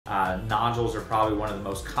nodules are probably one of the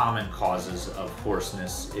most common causes of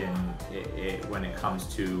hoarseness when it comes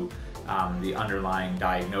to the underlying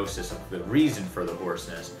diagnosis of the reason for the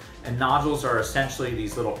hoarseness. And nodules are essentially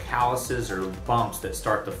these little calluses or bumps that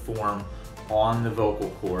start to form on the vocal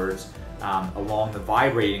cords along the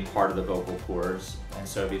vibrating part of the vocal cords. And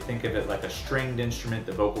so if you think of it like a stringed instrument,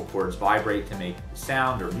 the vocal cords vibrate to make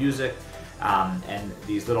sound or music, and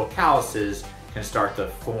these little calluses can start to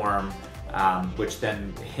form, which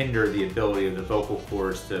then hinder the ability of the vocal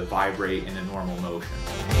cords to vibrate in a normal motion.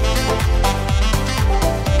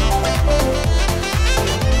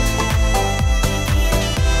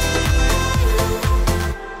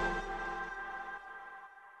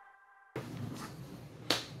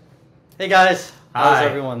 Hey guys, how's Hi.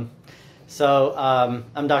 everyone? So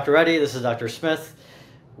I'm Dr. Reddy, this is Dr. Smith.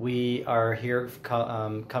 We are here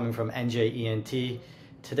coming from NJENT.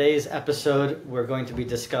 Today's episode we're going to be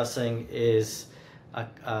discussing is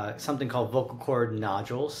something called vocal cord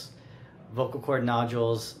nodules. Vocal cord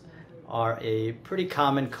nodules are a pretty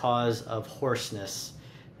common cause of hoarseness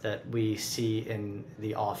that we see in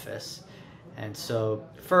the office. And so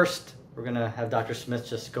first we're going to have Dr. Smith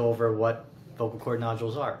just go over what vocal cord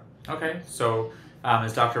nodules are. Okay, so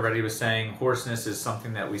as Dr. Reddy was saying, hoarseness is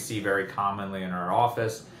something that we see very commonly in our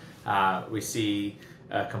office. We see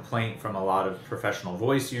a complaint from a lot of professional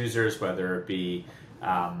voice users, whether it be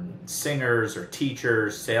singers or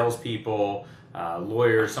teachers, salespeople,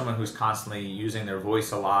 lawyers, someone who's constantly using their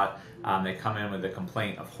voice a lot. They come in with a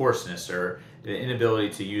complaint of hoarseness or the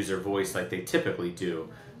inability to use their voice like they typically do.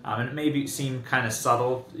 And it may seem kind of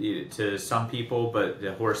subtle to some people, but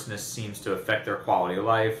the hoarseness seems to affect their quality of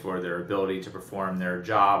life or their ability to perform their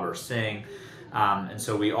job or sing. And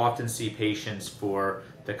so we often see patients for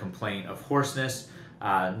the complaint of hoarseness.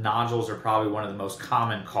 Nodules are probably one of the most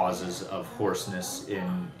common causes of hoarseness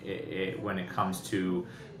when it comes to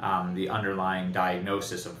the underlying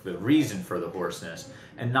diagnosis of the reason for the hoarseness.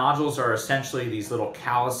 And nodules are essentially these little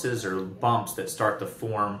calluses or bumps that start to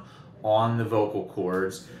form on the vocal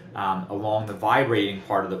cords along the vibrating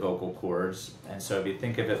part of the vocal cords. And so if you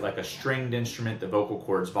think of it like a stringed instrument, the vocal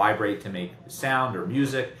cords vibrate to make sound or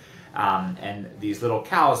music, and these little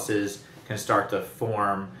calluses can start to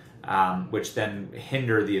form, which then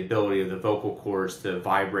hinder the ability of the vocal cords to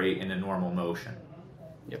vibrate in a normal motion.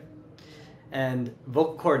 Yep. And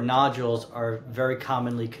vocal cord nodules are very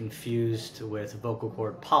commonly confused with vocal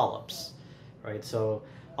cord polyps, right? So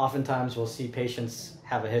oftentimes we'll see patients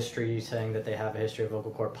have a history saying that they have a history of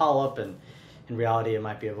vocal cord polyp, and in reality it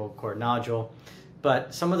might be a vocal cord nodule.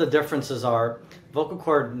 But some of the differences are vocal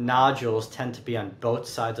cord nodules tend to be on both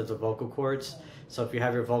sides of the vocal cords. So if you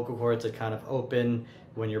have your vocal cords that kind of open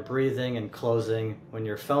when you're breathing and closing when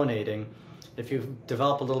you're phonating, if you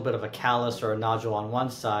develop a little bit of a callus or a nodule on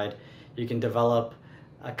one side, you can develop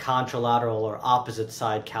a contralateral or opposite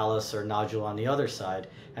side callus or nodule on the other side,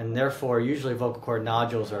 and therefore usually vocal cord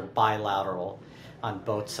nodules are bilateral on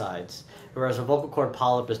both sides, whereas a vocal cord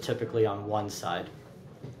polyp is typically on one side.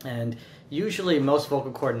 And usually most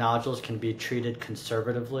vocal cord nodules can be treated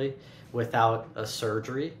conservatively without a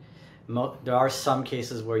surgery. There are some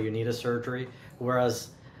cases where you need a surgery, whereas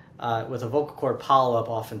with a vocal cord polyp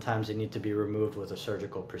oftentimes they need to be removed with a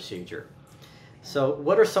surgical procedure. So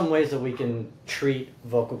what are some ways that we can treat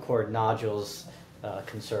vocal cord nodules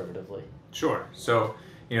conservatively? Sure. So,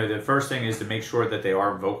 the first thing is to make sure that they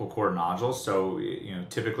are vocal cord nodules. So,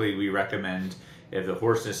 typically we recommend, if the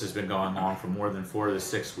hoarseness has been going on for more than 4 to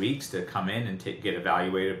 6 weeks, to come in and get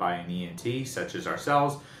evaluated by an ENT, such as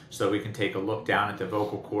ourselves, so we can take a look down at the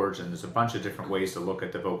vocal cords. And there's a bunch of different ways to look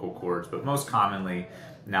at the vocal cords, but most commonly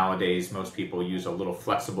nowadays, most people use a little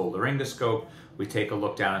flexible laryngoscope. We take a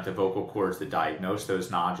look down at the vocal cords to diagnose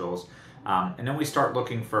those nodules. And then we start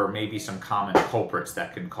looking for maybe some common culprits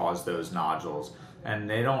that can cause those nodules. And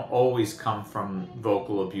they don't always come from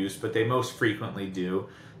vocal abuse, but they most frequently do.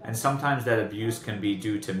 And sometimes that abuse can be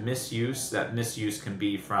due to misuse. That misuse can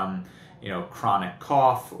be from, chronic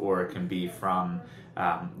cough, or it can be from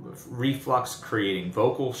reflux creating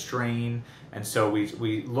vocal strain. And so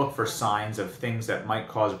we look for signs of things that might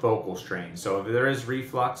cause vocal strain. So if there is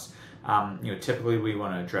reflux, typically we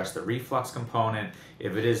want to address the reflux component.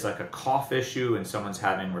 If it is like a cough issue and someone's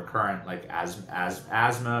having recurrent like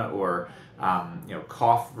asthma or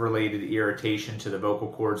cough-related irritation to the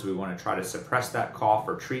vocal cords, we want to try to suppress that cough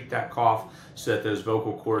or treat that cough so that those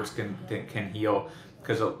vocal cords can heal.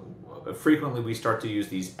 Because frequently we start to use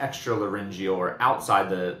these extralaryngeal or outside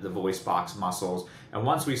the voice box muscles, and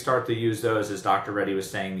once we start to use those, as Dr. Reddy was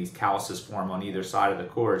saying, these calluses form on either side of the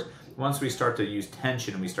cords. once we start to use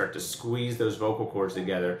tension and we start to squeeze those vocal cords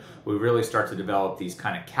together, we really start to develop these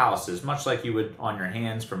kind of calluses, much like you would on your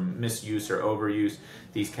hands from misuse or overuse.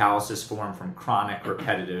 These calluses form from chronic,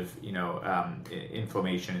 repetitive,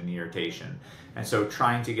 inflammation and irritation. And so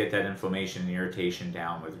trying to get that inflammation and irritation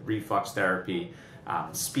down with reflux therapy,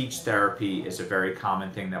 speech therapy is a very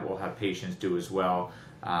common thing that we'll have patients do as well.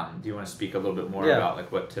 Do you want to speak a little bit more about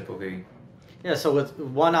like what typically? Yeah, so with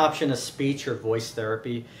one option is speech or voice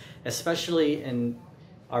therapy, especially in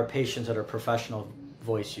our patients that are professional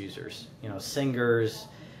voice users, singers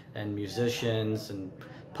and musicians and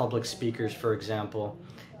public speakers, for example.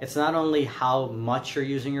 It's not only how much you're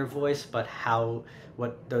using your voice, but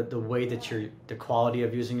the way that the quality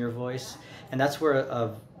of using your voice. And that's where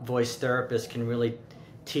a voice therapist can really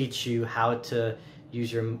teach you how to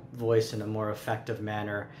use your voice in a more effective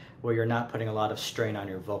manner where you're not putting a lot of strain on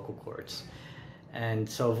your vocal cords. And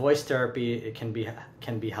so voice therapy, it can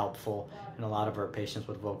be helpful in a lot of our patients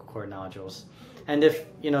with vocal cord nodules. And if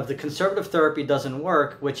the conservative therapy doesn't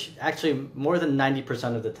work, which actually more than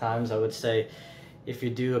 90% of the times I would say, if you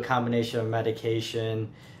do a combination of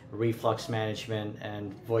medication, reflux management,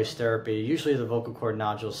 and voice therapy, usually the vocal cord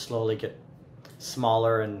nodules slowly get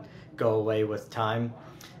smaller and go away with time.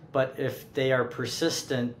 But if they are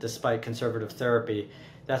persistent despite conservative therapy,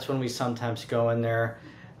 that's when we sometimes go in there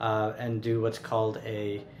and do what's called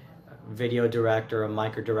a video direct or a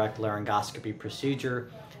micro direct laryngoscopy procedure,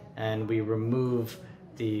 and we remove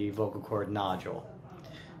the vocal cord nodule.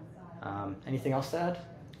 Anything else to add?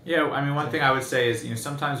 Yeah, I mean, one thing I would say is,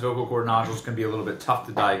 sometimes vocal cord nodules can be a little bit tough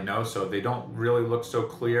to diagnose, so if they don't really look so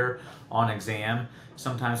clear on exam,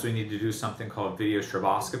 sometimes we need to do something called video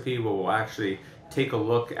stroboscopy, where we'll actually take a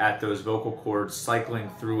look at those vocal cords cycling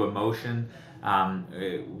through a motion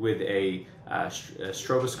with a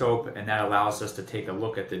stroboscope, and that allows us to take a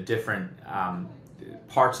look at the different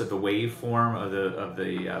parts of the waveform of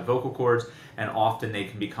the vocal cords, and often they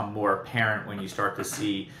can become more apparent when you start to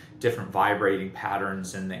see different vibrating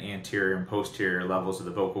patterns in the anterior and posterior levels of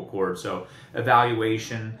the vocal cord. So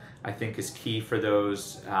evaluation, I think, is key for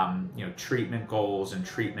those treatment goals and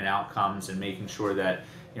treatment outcomes, and making sure that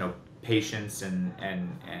patients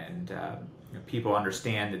and people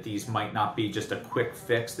understand that these might not be just a quick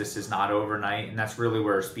fix. This is not overnight, and that's really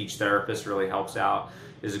where a speech therapist really helps out.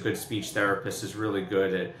 Is a good speech therapist is really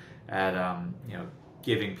good at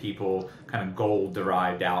giving people kind of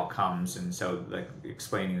goal-derived outcomes, and so like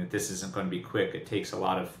explaining that this isn't going to be quick. It takes a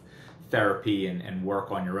lot of therapy and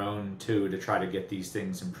work on your own too to try to get these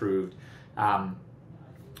things improved.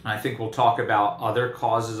 I think we'll talk about other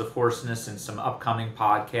causes of hoarseness in some upcoming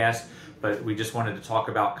podcasts, but we just wanted to talk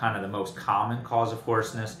about kind of the most common cause of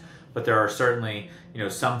hoarseness. But there are certainly,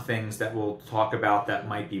 some things that we'll talk about that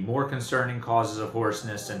might be more concerning causes of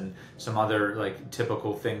hoarseness, and some other like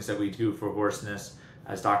typical things that we do for hoarseness.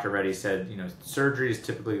 As Dr. Reddy said, surgery is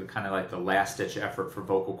typically kind of like the last ditch effort for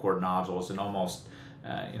vocal cord nodules, and almost,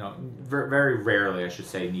 very rarely, I should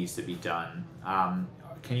say, needs to be done.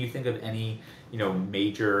 Can you think of any,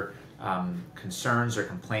 major concerns or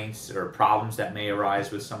complaints or problems that may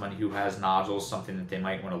arise with someone who has nodules, something that they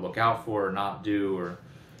might want to look out for or not do? Or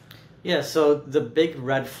yeah, so the big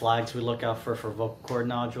red flags we look out for vocal cord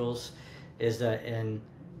nodules is that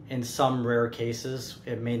in some rare cases,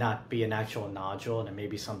 it may not be an actual nodule and it may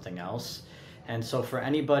be something else. And so for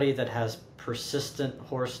anybody that has persistent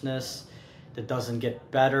hoarseness that doesn't get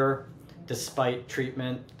better despite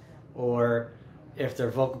treatment, or if their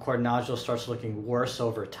vocal cord nodule starts looking worse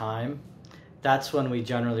over time, that's when we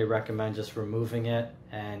generally recommend just removing it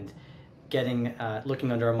and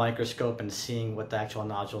looking under a microscope and seeing what the actual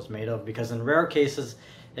nodule is made of. Because in rare cases,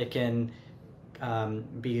 it can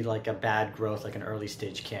be like a bad growth, like an early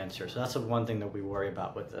stage cancer. So that's the one thing that we worry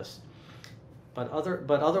about with this. But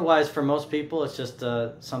otherwise, for most people, it's just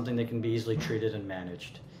something that can be easily treated and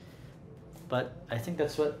managed. But I think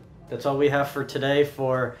that's all we have for today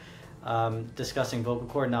for discussing vocal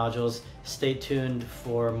cord nodules. Stay tuned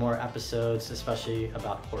for more episodes, especially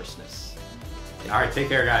about hoarseness. All right, take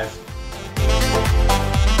care, guys.